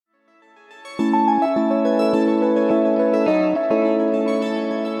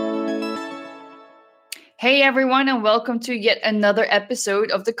Hey everyone, and welcome to yet another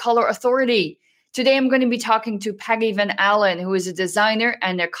episode of The Color Authority. Today I'm going to be talking to Peggy Van Allen, who is a designer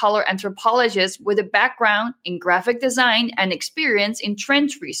and a color anthropologist with a background in graphic design and experience in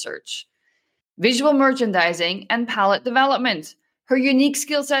trend research, visual merchandising, and palette development. Her unique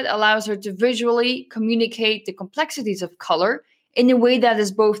skill set allows her to visually communicate the complexities of color in a way that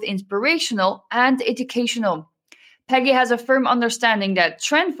is both inspirational and educational. Peggy has a firm understanding that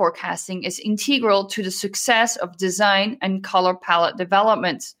trend forecasting is integral to the success of design and color palette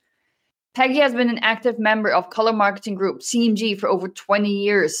development. Peggy has been an active member of color marketing group CMG for over 20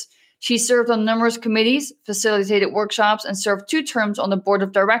 years. She served on numerous committees, facilitated workshops, and served 2 terms on the board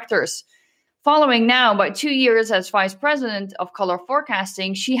of directors. Following now by 2 years as vice president of color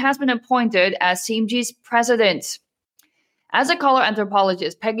forecasting, she has been appointed as CMG's president. As a color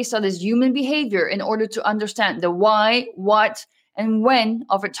anthropologist, Peggy studies human behavior in order to understand the why, what, and when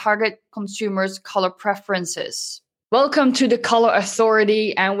of a target consumer's color preferences. Welcome to the Color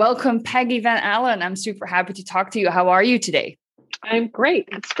Authority and welcome Peggy Van Allen. I'm super happy to talk to you. How are you today? I'm great.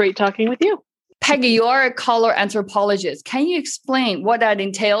 It's great talking with you. Peggy, you are a color anthropologist. Can you explain what that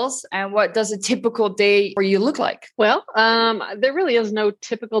entails and what does a typical day for you look like? Well, there really is no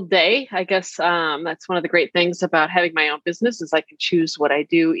typical day. I guess that's one of the great things about having my own business is I can choose what I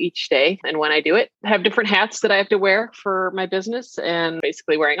do each day and when I do it. I have different hats that I have to wear for my business and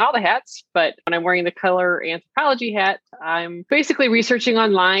basically wearing all the hats. But when I'm wearing the color anthropology hat, I'm basically researching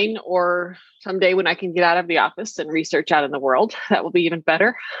online, or someday when I can get out of the office and research out in the world, that will be even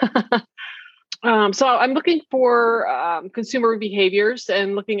better. So I'm looking for consumer behaviors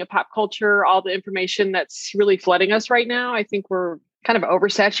and looking at pop culture, all the information that's really flooding us right now. I think we're kind of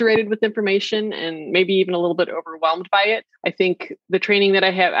oversaturated with information and maybe even a little bit overwhelmed by it. I think the training that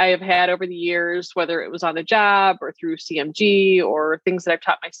I have had over the years, whether it was on the job or through CMG or things that I've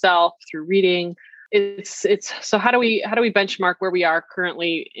taught myself through reading, it's so how do we benchmark where we are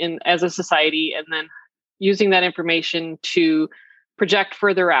currently in as a society, and then using that information to project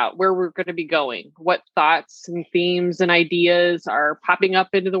further out where we're going to be going, what thoughts and themes and ideas are popping up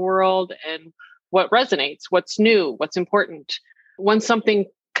into the world, and what resonates, what's new, what's important. Once something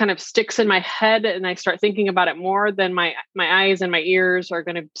kind of sticks in my head and I start thinking about it more, then my eyes and my ears are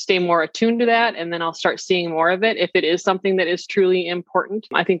going to stay more attuned to that. And then I'll start seeing more of it if it is something that is truly important.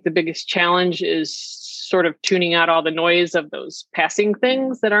 I think the biggest challenge is sort of tuning out all the noise of those passing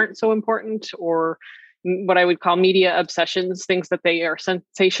things that aren't so important, or what I would call media obsessions, things that they are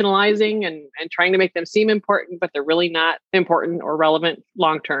sensationalizing and trying to make them seem important, but they're really not important or relevant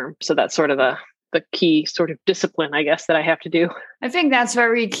long-term. So that's sort of the key sort of discipline, I guess, that I have to do. I think that's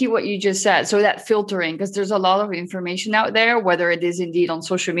very key what you just said. So that filtering, because there's a lot of information out there, whether it is indeed on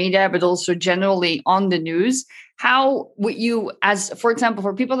social media, but also generally on the news. How would you, as for example,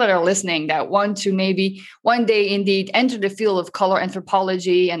 for people that are listening that want to maybe one day indeed enter the field of color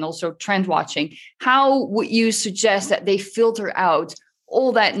anthropology and also trend watching, how would you suggest that they filter out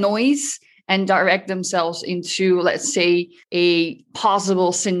all that noise and direct themselves into, let's say, a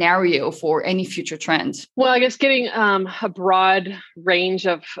possible scenario for any future trend? Well, I guess getting a broad range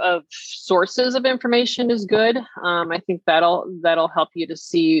of sources of information is good. I think that'll help you to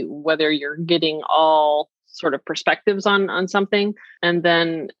see whether you're getting all sort of perspectives on something. And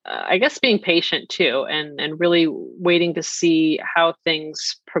then I guess being patient too, and really waiting to see how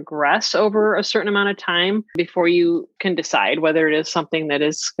things progress over a certain amount of time before you can decide whether it is something that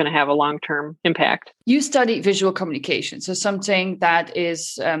is going to have a long-term impact. You study visual communication, so something that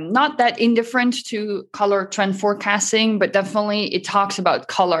is not that indifferent to color trend forecasting, but definitely it talks about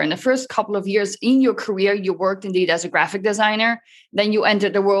color. In the first couple of years in your career, you worked indeed as a graphic designer. Then you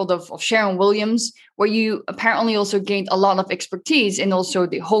entered the world of Sharon Williams, where you apparently also gained a lot of expertise in also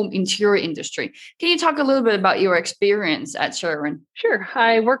the home interior industry. Can you talk a little bit about your experience at Sharon? Sure.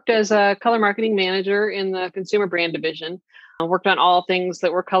 I worked as a color marketing manager in the consumer brand division. I worked on all things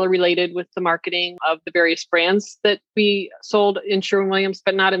that were color related with the marketing of the various brands that we sold in Sherwin-Williams,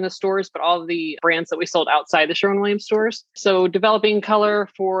 but not in the stores, but all of the brands that we sold outside the Sherwin-Williams stores. So developing color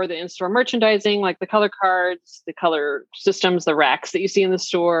for the in-store merchandising, like the color cards, the color systems, the racks that you see in the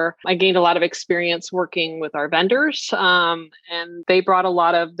store. I gained a lot of experience working with our vendors, and they brought a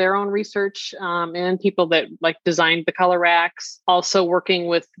lot of their own research and people that like designed the color racks. Also working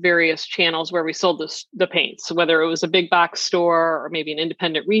with various channels where we sold the paints, whether it was a big box store or maybe an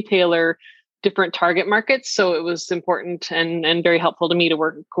independent retailer, different target markets. So it was important and very helpful to me to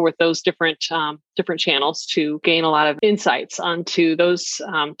work with those different channels to gain a lot of insights onto those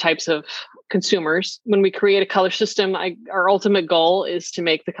types of consumers. When we create a color system, our ultimate goal is to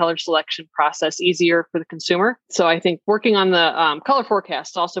make the color selection process easier for the consumer. So I think working on the color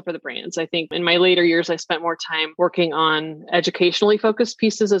forecast also for the brands. I think in my later years, I spent more time working on educationally focused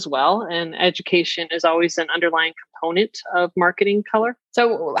pieces as well. And education is always an underlying component of marketing color.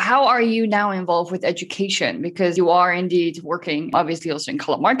 So how are you now involved with education? Because you are indeed working, obviously, also in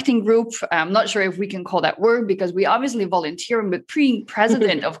color marketing group. I'm not sure if we can call that word because we obviously volunteer, but being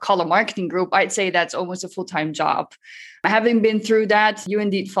president of color marketing group, I'd say that's almost a full-time job. Having been through that, you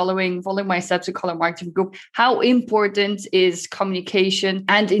indeed following my steps to color marketing group, how important is communication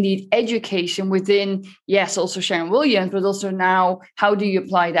and indeed education within, yes, also Sharon Williams, but also now, how do you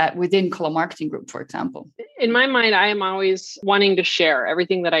apply that within color marketing group, for example? In my mind, I am always wanting to share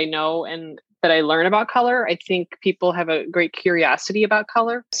everything that I know and that I learn about color. I think people have a great curiosity about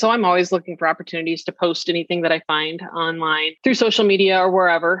color. So I'm always looking for opportunities to post anything that I find online through social media or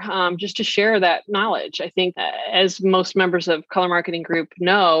wherever, just to share that knowledge. I think as most members of Color Marketing Group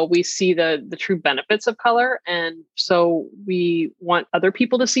know, we see the true benefits of color. And so we want other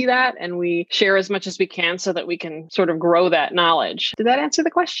people to see that. And we share as much as we can so that we can sort of grow that knowledge. Did that answer the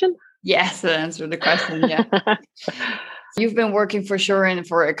question? Yes, that answered the question. Yeah. You've been working for Shurin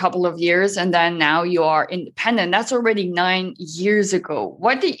for a couple of years, and then now you are independent. That's already 9 years ago.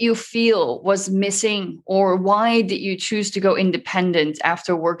 What did you feel was missing, or why did you choose to go independent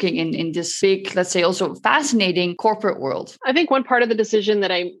after working in this big, let's say, also fascinating corporate world? I think one part of the decision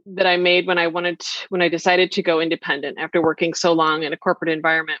that I made when I decided to go independent after working so long in a corporate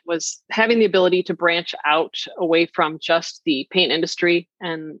environment was having the ability to branch out away from just the paint industry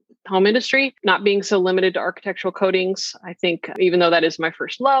and home industry, not being so limited to architectural coatings. I think even though that is my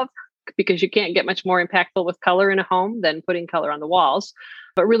first love, because you can't get much more impactful with color in a home than putting color on the walls.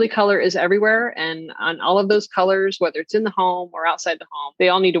 But really, color is everywhere. And on all of those colors, whether it's in the home or outside the home, they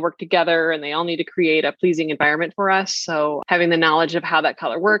all need to work together and they all need to create a pleasing environment for us. So having the knowledge of how that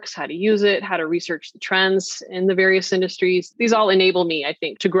color works, how to use it, how to research the trends in the various industries, these all enable me, I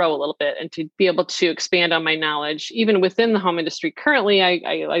think, to grow a little bit and to be able to expand on my knowledge. Even within the home industry, currently,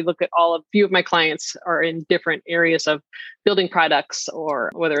 I look at a few of my clients are in different areas of building products, or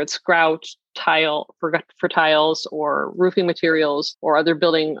whether it's grout, tile for tiles, or roofing materials, or other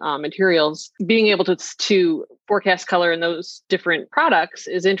building materials. Being able to forecast color in those different products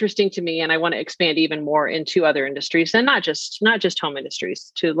is interesting to me, and I want to expand even more into other industries, and not just home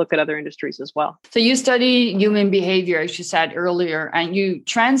industries, to look at other industries as well. So you study human behavior, as you said earlier, and you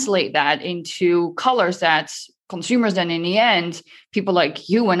translate that into colors that consumers then in the end, people like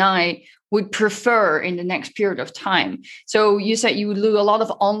you and I, would prefer in the next period of time. So you said you would do a lot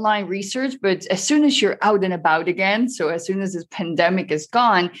of online research, but as soon as you're out and about again, so as soon as this pandemic is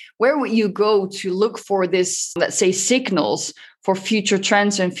gone, where would you go to look for this, let's say, signals for future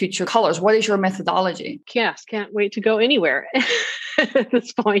trends and future colors? What is your methodology? Yes, can't wait to go anywhere at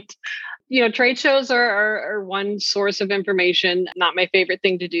this point. Trade shows are one source of information. Not my favorite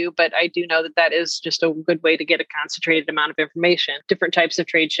thing to do, but I do know that is just a good way to get a concentrated amount of information. Different types of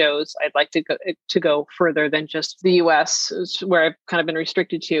trade shows. I'd like to go further than just the US, where I've kind of been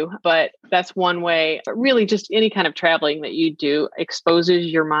restricted to. But that's one way. But really, just any kind of traveling that you do exposes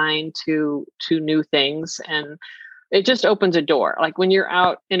your mind to new things, and it just opens a door. Like when you're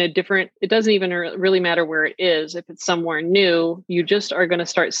out in it doesn't even really matter where it is. If it's somewhere new, you just are going to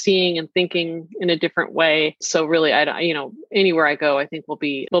start seeing and thinking in a different way. So really, anywhere I go, I think will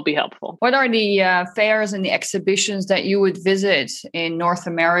be helpful. What are the fairs and the exhibitions that you would visit in North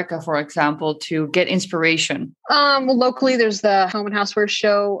America, for example, to get inspiration? Well, locally, there's the Home and Houseware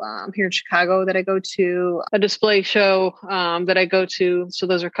show here in Chicago that I go to, a display show that I go to. So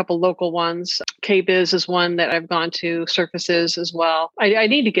those are a couple local ones. K-Biz is one that I've gone to, Surfaces as well. I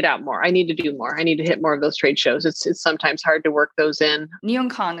need to get out more. I need to do more. I need to hit more of those trade shows. It's sometimes hard to work those in.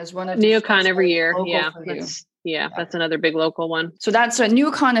 NeonCon is one of NeoCon every year. Yeah. That's another big local one. So that's a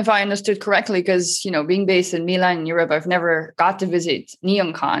NeoCon, if I understood correctly, because, being based in Milan in Europe, I've never got to visit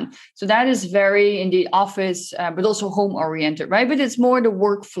NeonCon. So that is very indeed office, but also home oriented, right? But it's more the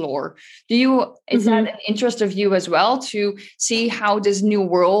work floor. Is that an interest of you as well, to see how this new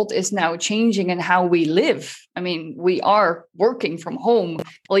world is now changing and how we live? I mean, we are working from home, at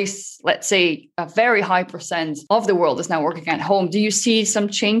least, let's say, a very high percent of the world is now working at home. Do you see some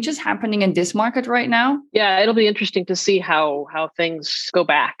changes happening in this market right now? Yeah, it'll be interesting to see how things go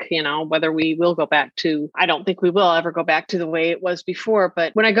back, whether we will go back to, I don't think we will ever go back to the way it was before.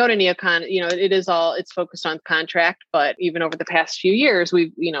 But when I go to NeoCon, it's focused on contract. But even over the past few years,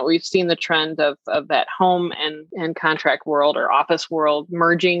 we've seen the trend of that home and contract world or office world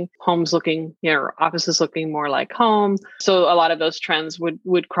merging, offices looking more more like home. So a lot of those trends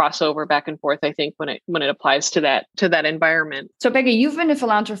would cross over back and forth, I think, when it applies to that environment. So Peggy, you've been a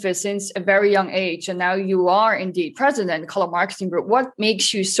philanthropist since a very young age, and now you are indeed president of Color Marketing Group. What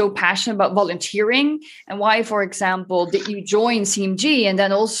makes you so passionate about volunteering, and why, for example, did you join CMG and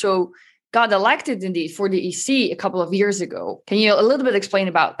then also got elected indeed for the EC a couple of years ago? Can you a little bit explain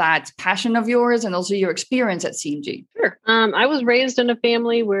about that passion of yours and also your experience at CMG? Sure. I was raised in a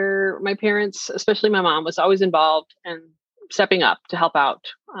family where my parents, especially my mom, was always involved and stepping up to help out,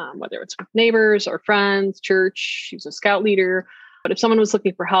 whether it's with neighbors or friends, church. She was a scout leader. But if someone was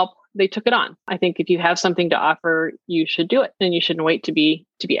looking for help, they took it on. I think if you have something to offer, you should do it, and you shouldn't wait to be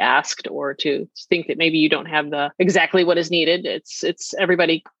asked or to think that maybe you don't have the exactly what is needed. It's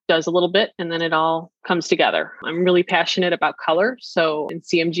everybody does a little bit, and then it all comes together. I'm really passionate about color. So in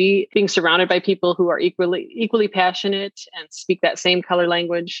CMG, being surrounded by people who are equally passionate and speak that same color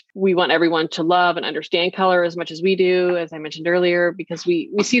language, we want everyone to love and understand color as much as we do, as I mentioned earlier, because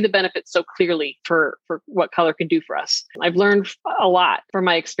we see the benefits so clearly for what color can do for us. I've learned a lot from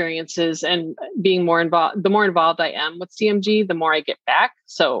my experiences, and being more involved, the more involved I am with CMG, the more I get back.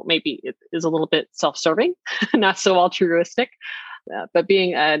 So maybe it is a little bit self-serving, not so altruistic. But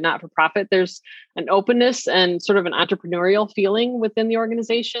being a not-for-profit, there's an openness and sort of an entrepreneurial feeling within the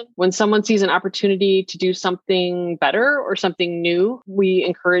organization. When someone sees an opportunity to do something better or something new, we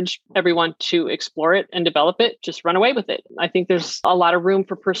encourage everyone to explore it and develop it. Just run away with it. I think there's a lot of room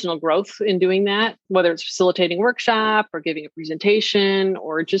for personal growth in doing that, whether it's facilitating a workshop or giving a presentation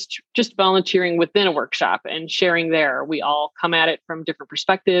or just volunteering within a workshop and sharing there. We all come at it from different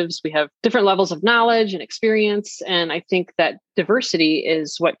perspectives. We have different levels of knowledge and experience. And I think that diversity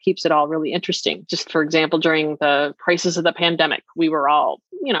is what keeps it all really interesting. Just for example, during the crisis of the pandemic, we were all,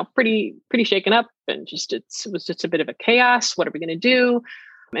 pretty shaken up, and it was just a bit of a chaos. What are we going to do?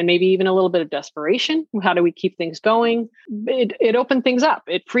 And maybe even a little bit of desperation. How do we keep things going? It opened things up.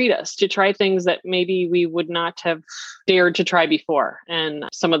 It freed us to try things that maybe we would not have dared to try before. And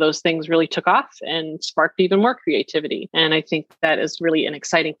some of those things really took off and sparked even more creativity. And I think that is really an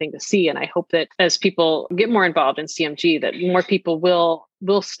exciting thing to see. And I hope that as people get more involved in CMG, that more people will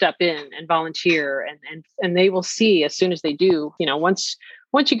step in and volunteer, and they will see as soon as they do,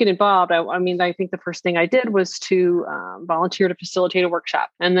 once you get involved, I think the first thing I did was to volunteer to facilitate a workshop.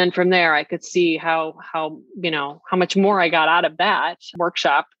 And then from there, I could see how much more I got out of that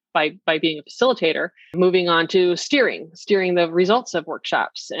workshop by being a facilitator, moving on to steering the results of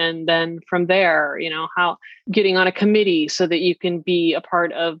workshops. And then from there, how getting on a committee so that you can be a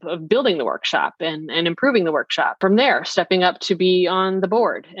part of building the workshop and improving the workshop. From there, stepping up to be on the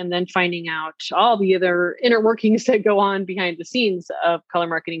board, and then finding out all the other inner workings that go on behind the scenes of Color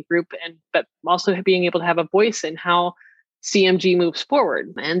Marketing Group, but also being able to have a voice in how CMG moves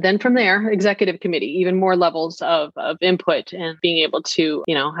forward. And then from there, executive committee, even more levels of input, and being able to,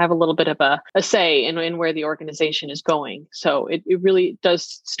 have a little bit of a say in where the organization is going. So it really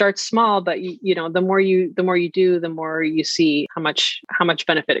does start small, but the more you do, the more you see how much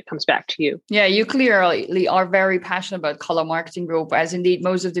benefit it comes back to you. Yeah, you clearly are very passionate about Color Marketing Group, as indeed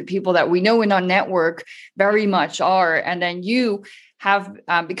most of the people that we know in our network very much are. And then you have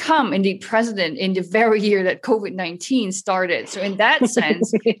become indeed president in the very year that COVID-19 started. So in that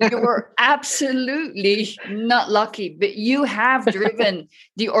sense, you were absolutely not lucky, but you have driven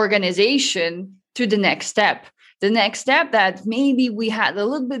the organization to the next step. The next step that maybe we had a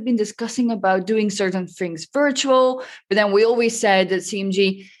little bit been discussing about doing certain things virtual, but then we always said at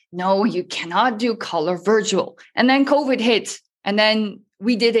CMG, no, you cannot do color virtual. And then COVID hit, and then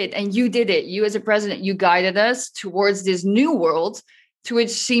we did it, and you did it. You as a president, you guided us towards this new world to which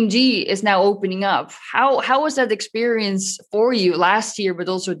CMG is now opening up. How was that experience for you last year, but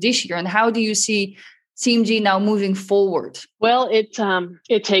also this year? And how do you see CMG now moving forward? Well, it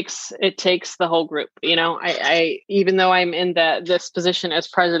takes the whole group. I even though I'm in this position as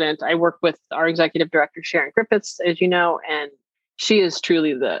president, I work with our executive director, Sharon Griffiths, as you know, and she is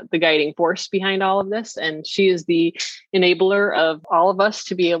truly the guiding force behind all of this. And she is the enabler of all of us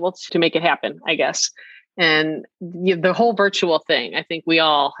to be able to make it happen, I guess. And the whole virtual thing, I think we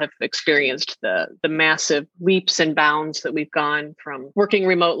all have experienced the massive leaps and bounds that we've gone from working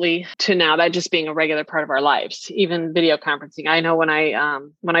remotely to now that just being a regular part of our lives, even video conferencing. I know when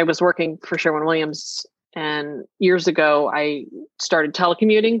I was working for Sherwin-Williams, and years ago, I started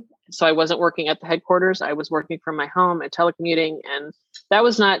telecommuting. So I wasn't working at the headquarters. I was working from my home and telecommuting. And that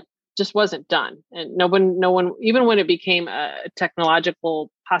was just wasn't done. And no one, even when it became a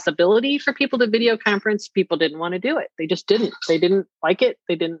technological possibility for people to video conference, people didn't want to do it. They just didn't. They didn't like it.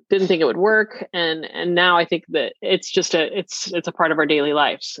 They didn't think it would work. And now I think that it's just it's a part of our daily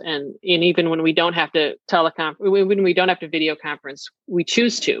lives. And even when we don't have to when we don't have to video conference, we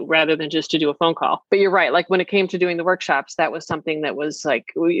choose to rather than just to do a phone call. But you're right. Like when it came to doing the workshops, that was something that was like,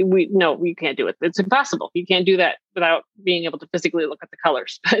 we can't do it. It's impossible. You can't do that without being able to physically look at the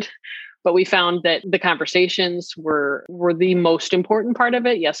colors. But we found that the conversations were the most important part of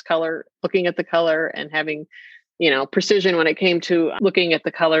it. Yes, color, looking at the color and having, precision when it came to looking at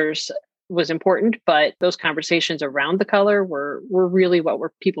the colors was important, but those conversations around the color were really what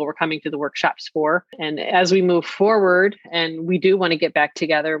people were coming to the workshops for. And as we move forward and we do want to get back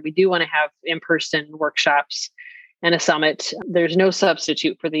together, we do want to have in-person workshops and a summit. There's no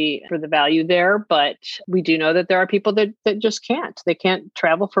substitute for the value there, but we do know that there are people that just can't. They can't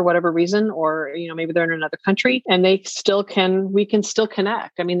travel for whatever reason, or maybe they're in another country, and we can still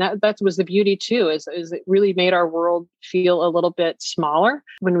connect. I mean, that was the beauty too, is it really made our world feel a little bit smaller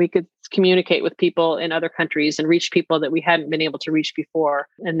when we could communicate with people in other countries and reach people that we hadn't been able to reach before,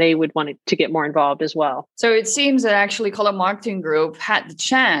 and they would want to get more involved as well. So it seems that actually Color Marketing Group had the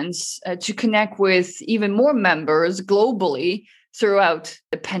chance to connect with even more members globally throughout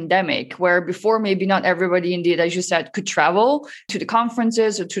the pandemic, where before maybe not everybody indeed, as you said, could travel to the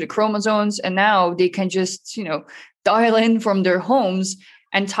conferences or to the chromosomes, and now they can just dial in from their homes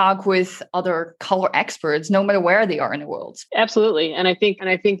and talk with other color experts, no matter where they are in the world. Absolutely. And I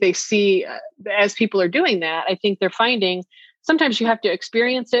think they see, as people are doing that, I think they're finding sometimes you have to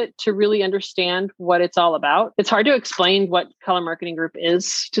experience it to really understand what it's all about. It's hard to explain what Color Marketing Group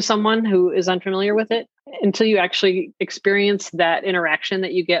is to someone who is unfamiliar with it until you actually experience that interaction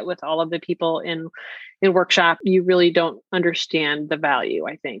that you get with all of the people in workshop. You really don't understand the value,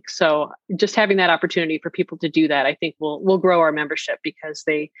 I think. So just having that opportunity for people to do that, I think will grow our membership, because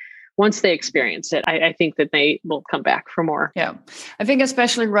once they experience it, I think that they will come back for more. Yeah. I think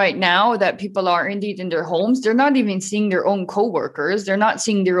especially right now that people are indeed in their homes, they're not even seeing their own coworkers. They're not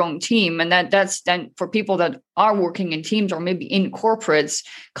seeing their own team. And that's then for people that are working in teams or maybe in corporates,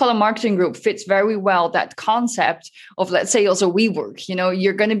 Color Marketing Group fits very well that concept of, let's say, also WeWork.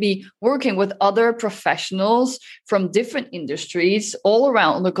 You're going to be working with other professionals from different industries all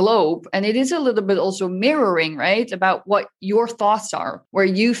around the globe. And it is a little bit also mirroring, right, about what your thoughts are, where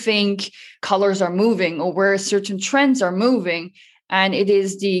you think colors are moving or where certain trends are moving. And it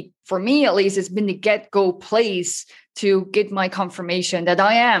is for me at least, it's been the get-go place to get my confirmation that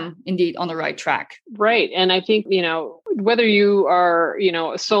I am indeed on the right track. Right. And I think, whether you are,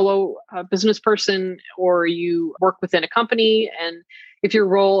 a solo business person or you work within a company, and if your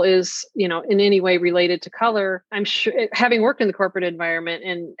role is, in any way related to color, I'm sure, having worked in the corporate environment,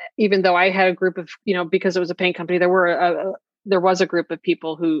 and even though I had a group of, because it was a paint company, there was a group of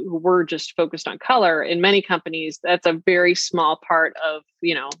people who were just focused on color. In many companies, that's a very small part of,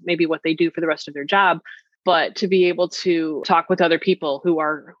 maybe what they do for the rest of their job. But to be able to talk with other people who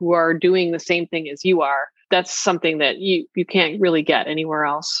are doing the same thing as you are, that's something that you can't really get anywhere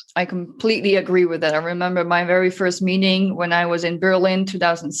else. I completely agree with that. I remember my very first meeting when I was in Berlin,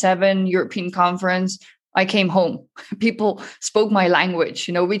 2007, European conference. I came home. People spoke my language.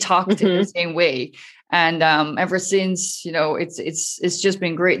 We talked in the same way. And ever since, it's just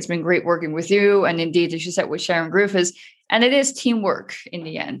been great. It's been great working with you. And indeed, as you said, with Sharon Griffiths. And it is teamwork in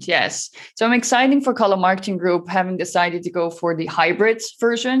the end. Yes. So I'm excited for Color Marketing Group having decided to go for the hybrid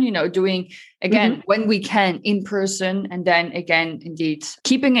version, doing, again, when we can in person, and then again, indeed,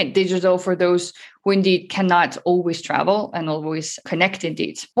 keeping it digital for those who indeed cannot always travel and always connect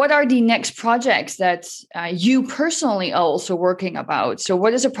indeed. What are the next projects that you personally are also working about? So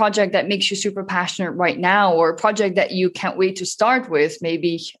what is a project that makes you super passionate right now, or a project that you can't wait to start with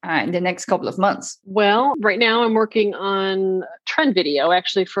maybe in the next couple of months? Well, right now I'm working on trend video,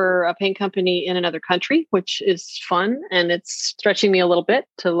 actually, for a paint company in another country, which is fun. And it's stretching me a little bit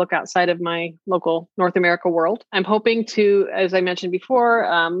to look outside of my local North America world. I'm hoping to, as I mentioned before,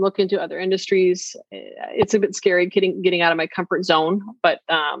 look into other industries. It's a bit scary getting out of my comfort zone, but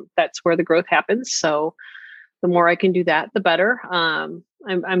that's where the growth happens. So the more I can do that, the better.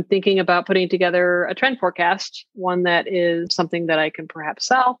 I'm thinking about putting together a trend forecast, one that is something that I can perhaps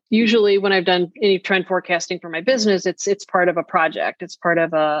sell. Usually when I've done any trend forecasting for my business, it's part of a project. It's part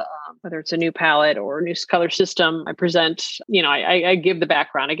of whether it's a new palette or a new color system. I present, I give the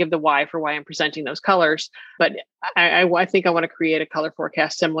background, I give the why for why I'm presenting those colors. But I think I want to create a color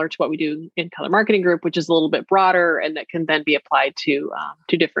forecast similar to what we do in Color Marketing Group, which is a little bit broader and that can then be applied to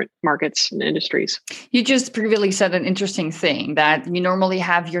different markets and industries. You just previously said an interesting thing that you normally generally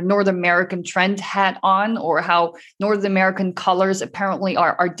have your North American trend hat on, or how North American colors apparently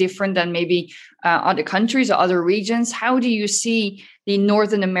are different than maybe other countries or other regions. How do you see the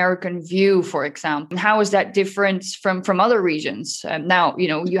Northern American view, for example? And how is that different from other regions? Now,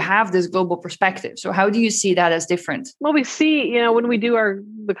 you have this global perspective. So how do you see that as different? Well, we see, when we do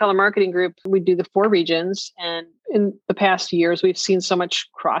the color marketing group, we do the 4 regions. And in the past years, we've seen so much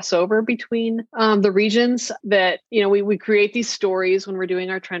crossover between the regions that, we create these stories when we're doing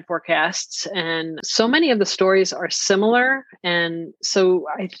our trend forecasts. And so many of the stories are similar. And so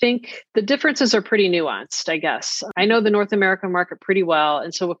I think the differences are pretty nuanced, I guess. I know the North American market pretty well.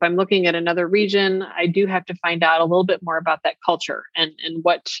 And so if I'm looking at another region, I do have to find out a little bit more about that culture and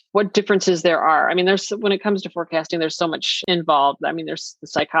what differences there are. I mean, when it comes to forecasting, there's so much involved. I mean, there's the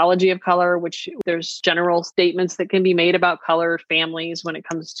psychology of color, which there's general statements that can be made about color families when it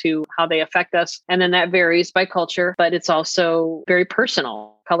comes to how they affect us. And then that varies by culture, but it's also very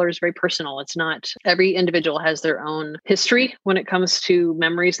personal. Color is very personal. It's not every individual has their own history when it comes to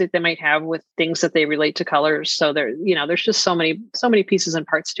memories that they might have with things that they relate to colors. So there's just so many pieces and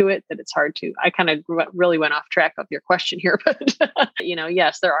parts to it that it's hard to. I kind of really went off track of your question here, but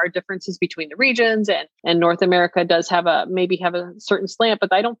yes, there are differences between the regions, and North America does maybe have a certain slant,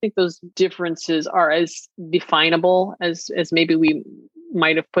 but I don't think those differences are as definable as maybe we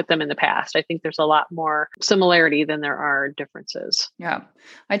might have put them in the past. I think there's a lot more similarity than there are differences. Yeah,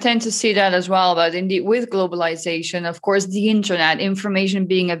 I tend to see that as well. But indeed, with globalization, of course, the internet, information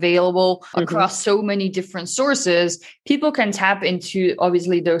being available across so many different sources, people can tap into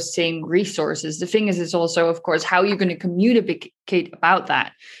obviously those same resources. The thing is, it's also, of course, how you're going to communicate about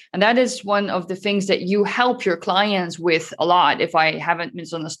that. And that is one of the things that you help your clients with a lot. If I haven't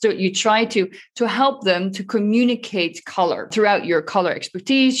misunderstood, you try to help them to communicate color throughout your color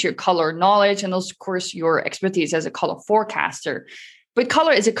expertise, your color knowledge, and also, of course, your expertise as a color forecaster. But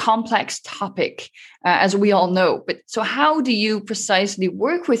color is a complex topic, as we all know. But so how do you precisely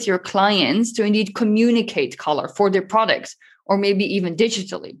work with your clients to indeed communicate color for their products, or maybe even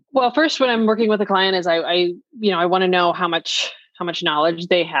digitally? Well, first, when I'm working with a client is I want to know how much knowledge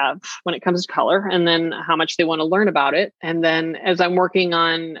they have when it comes to color, and then how much they want to learn about it. And then as I'm working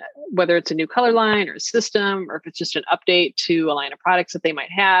on whether it's a new color line or a system, or if it's just an update to a line of products that they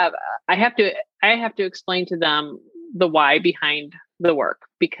might have, I have to explain to them the why behind the work,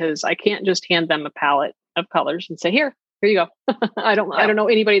 because I can't just hand them a palette of colors and say, here you go. I don't know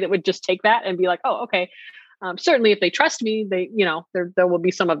anybody that would just take that and be like, oh, okay. Certainly, if they trust me, there will be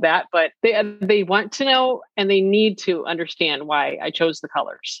some of that, but they want to know and they need to understand why I chose the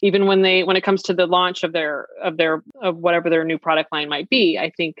colors. Even when it comes to the launch of whatever their new product line might be, I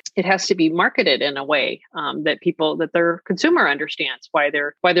think it has to be marketed in a way that their consumer understands why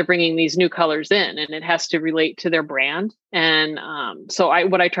they're bringing these new colors in, and it has to relate to their brand. And so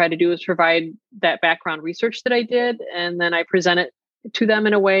what I try to do is provide that background research that I did, and then I present it to them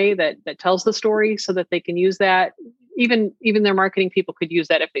in a way that tells the story so that they can use that. Even their marketing people could use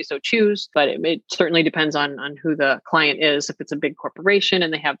that if they so choose, but it certainly depends on who the client is. If it's a big corporation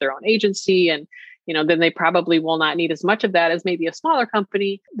and they have their own agency, and then they probably will not need as much of that as maybe a smaller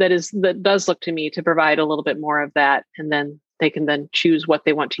company that does look to me to provide a little bit more of that, and then they can then choose what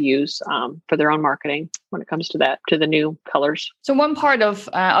they want to use for their own marketing when it comes to the new colors. So one part of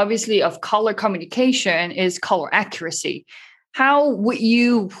obviously of color communication is color accuracy. How would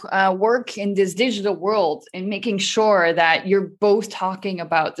you work in this digital world in making sure that you're both talking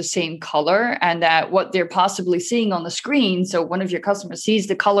about the same color, and that what they're possibly seeing on the screen, so one of your customers sees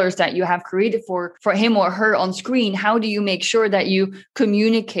the colors that you have created for him or her on screen, how do you make sure that you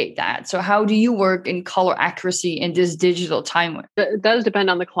communicate that? So how do you work in color accuracy in this digital time? It does depend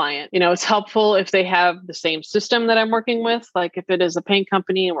on the client. It's helpful if they have the same system that I'm working with. Like if it is a paint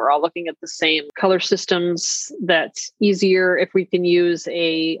company and we're all looking at the same color systems, that's easier. If we can use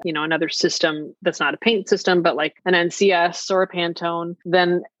another system that's not a paint system, but like an NCS or a Pantone,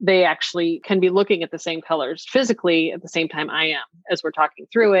 then they actually can be looking at the same colors physically at the same time I am as we're talking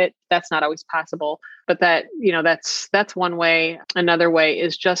through it. That's not always possible, but that's one way. Another way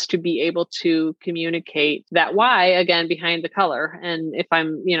is just to be able to communicate that why again behind the color. And if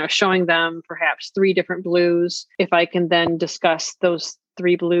I'm, showing them perhaps 3 different blues, if I can then discuss those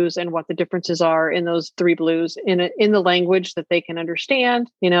 3 blues and what the differences are in those 3 blues in the language that they can understand,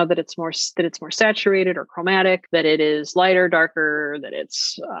 that it's more saturated or chromatic, that it is lighter, darker, that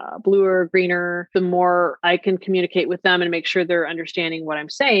it's bluer, greener. The more I can communicate with them and make sure they're understanding what I'm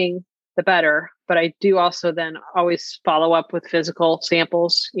saying, the better. But I do also then always follow up with physical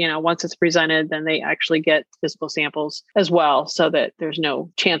samples. Once it's presented, then they actually get physical samples as well, so that there's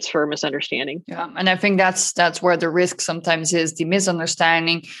no chance for misunderstanding. Yeah, and I think that's where the risk sometimes is, the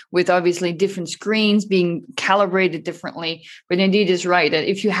misunderstanding with obviously different screens being calibrated differently. But indeed, is right that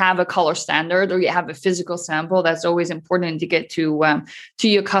if you have a color standard or you have a physical sample, that's always important to get to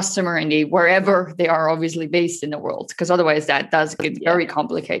your customer indeed, wherever they are obviously based in the world, because otherwise that does get very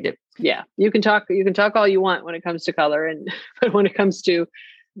complicated. Yeah, you can talk all you want when it comes to color, but when it comes to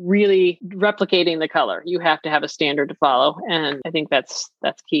really replicating the color, you have to have a standard to follow, and I think that's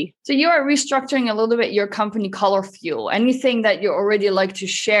key. So you are restructuring a little bit your company, Color Fuel. Anything that you already like to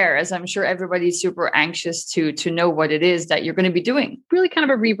share, as I'm sure everybody's super anxious to know what it is that you're going to be doing? Really kind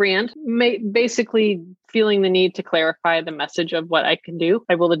of a rebrand, basically feeling the need to clarify the message of what I can do.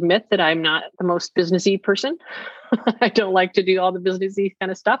 I will admit that I'm not the most businessy person. I don't like to do all the businessy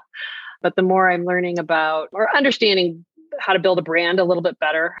kind of stuff. But the more I'm learning about or understanding how to build a brand a little bit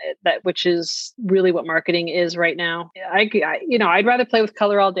better, which is really what marketing is right now. I'd rather play with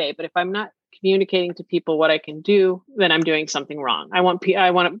color all day, but if I'm not communicating to people what I can do, then I'm doing something wrong. I want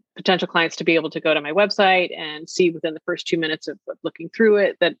potential clients to be able to go to my website and see within the first 2 minutes of looking through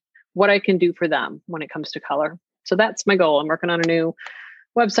it that what I can do for them when it comes to color. So that's my goal. I'm working on a new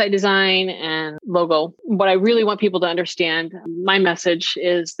website design and logo. What I really want people to understand, my message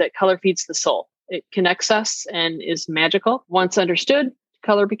is that color feeds the soul. It connects us and is magical. Once understood,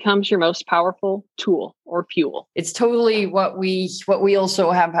 color becomes your most powerful tool or fuel. It's totally what we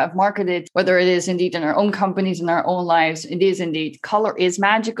also have marketed, whether it is indeed in our own companies, in our own lives. It is indeed, color is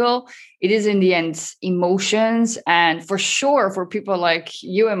magical. It is in the end emotions. And for sure, for people like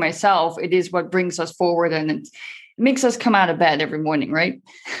you and myself, it is what brings us forward, and it makes us come out of bed every morning, right?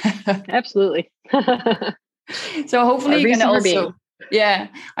 Absolutely. So hopefully you can also... Yeah,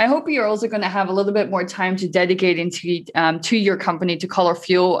 I hope you're also going to have a little bit more time to dedicate to your company, to Color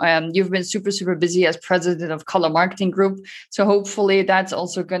Fuel. You've been super, super busy as president of Color Marketing Group. So hopefully that's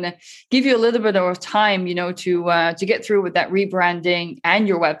also going to give you a little bit of time, to get through with that rebranding and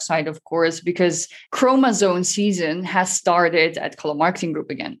your website, of course, because Chromosome season has started at Color Marketing Group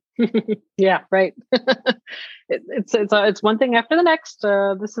again. Yeah, right. It's one thing after the next.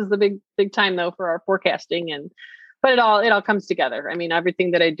 This is the big time though for our forecasting, but it all comes together. I mean,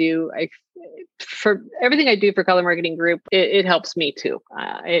 everything that I do, for Color Marketing Group, it helps me too.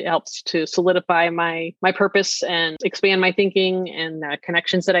 It helps to solidify my purpose and expand my thinking and the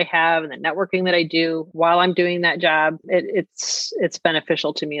connections that I have and the networking that I do while I'm doing that job. It's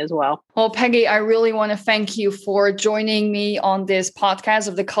beneficial to me as well. Well, Peggy, I really want to thank you for joining me on this podcast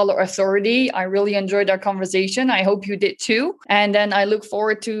of the Color Authority. I really enjoyed our conversation. I hope you did too. And then I look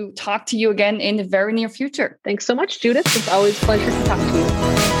forward to talk to you again in the very near future. Thanks so much, Judith. It's always a pleasure to talk to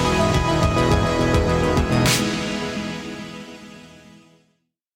you.